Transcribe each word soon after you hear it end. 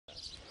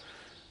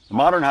The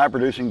modern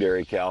high-producing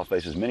dairy cow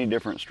faces many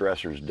different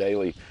stressors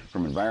daily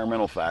from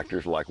environmental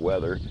factors like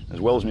weather,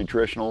 as well as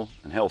nutritional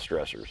and health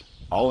stressors.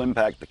 All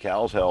impact the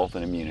cow's health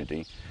and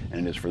immunity,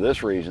 and it is for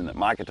this reason that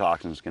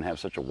mycotoxins can have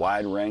such a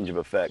wide range of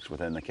effects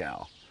within the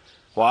cow.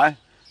 Why?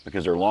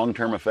 Because their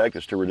long-term effect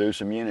is to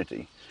reduce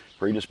immunity,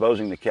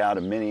 predisposing the cow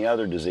to many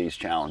other disease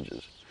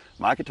challenges.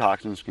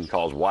 Mycotoxins can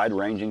cause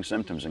wide-ranging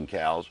symptoms in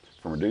cows,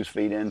 from reduced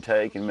feed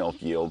intake and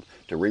milk yield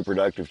to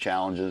reproductive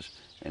challenges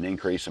and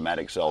increased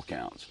somatic cell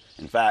counts.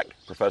 In fact,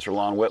 Professor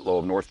Lon Whitlow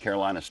of North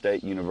Carolina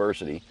State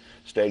University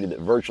stated that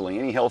virtually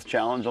any health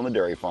challenge on the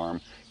dairy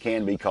farm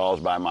can be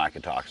caused by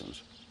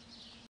mycotoxins.